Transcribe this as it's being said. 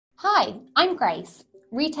Hi, I'm Grace,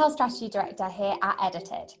 Retail Strategy Director here at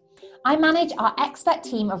Edited. I manage our expert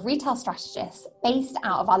team of retail strategists based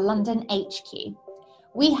out of our London HQ.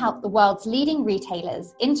 We help the world's leading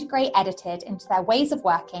retailers integrate Edited into their ways of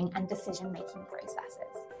working and decision-making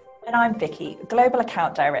processes. And I'm Vicky, Global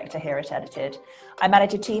Account Director here at Edited. I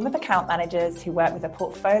manage a team of account managers who work with a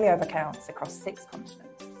portfolio of accounts across 6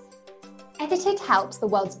 continents. Edited helps the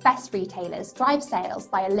world's best retailers drive sales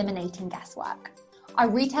by eliminating guesswork. Our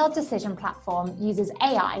retail decision platform uses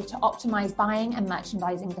AI to optimize buying and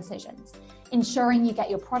merchandising decisions, ensuring you get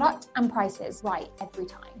your product and prices right every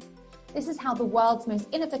time. This is how the world's most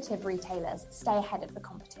innovative retailers stay ahead of the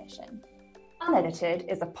competition. Unedited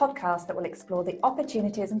is a podcast that will explore the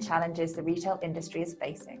opportunities and challenges the retail industry is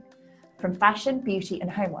facing. From fashion, beauty and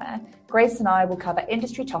homeware, Grace and I will cover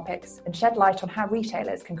industry topics and shed light on how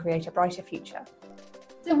retailers can create a brighter future.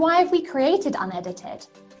 So why have we created Unedited?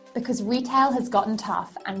 Because retail has gotten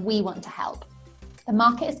tough and we want to help. The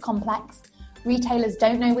market is complex, retailers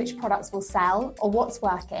don't know which products will sell or what's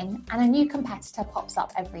working, and a new competitor pops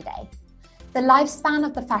up every day. The lifespan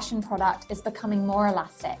of the fashion product is becoming more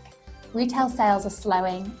elastic. Retail sales are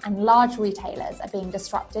slowing and large retailers are being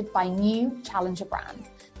disrupted by new challenger brands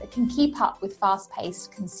that can keep up with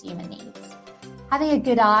fast-paced consumer needs. Having a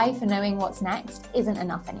good eye for knowing what's next isn't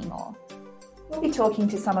enough anymore. We'll be talking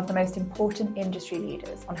to some of the most important industry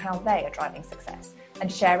leaders on how they are driving success and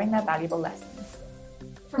sharing their valuable lessons.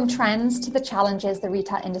 From trends to the challenges the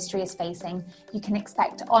retail industry is facing, you can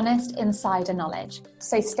expect honest insider knowledge,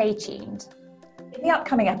 so stay tuned. In the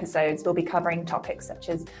upcoming episodes, we'll be covering topics such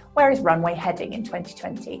as where is runway heading in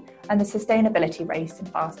 2020 and the sustainability race in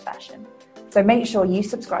fast fashion. So make sure you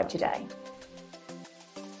subscribe today.